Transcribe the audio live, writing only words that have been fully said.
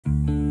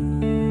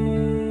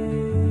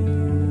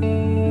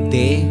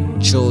They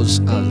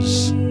chose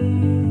us.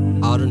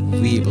 Aren't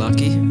we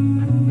lucky?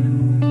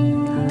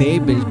 They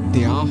built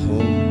their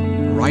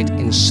home right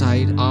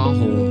inside our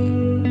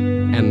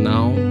home. And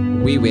now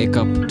we wake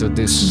up to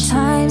this.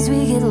 Sometimes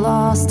we get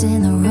lost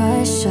in the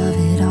rush of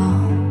it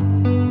all.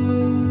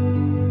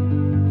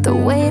 The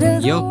weight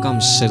of Here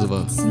comes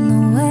Silver. in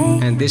the way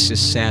And this is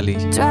Sally.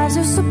 drives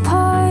us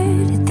apart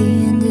at the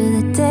end of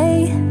the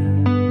day.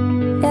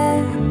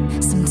 Yeah.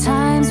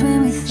 Sometimes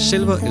when we think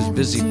Silver is that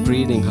busy we're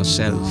breeding doing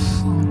herself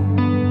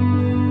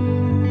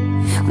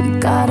we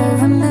gotta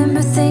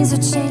remember things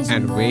are changing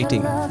and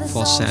waiting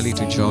for Sally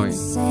to join.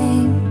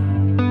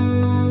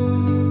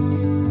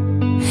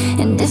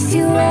 And if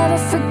you ever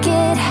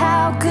forget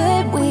how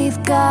good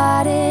we've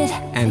got it,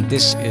 And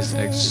this is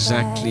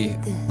exactly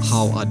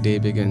how our day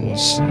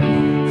begins.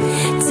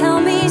 tell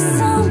me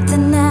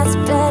something that's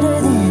better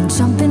than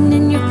jumping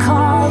in your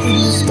car when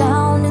it's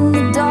down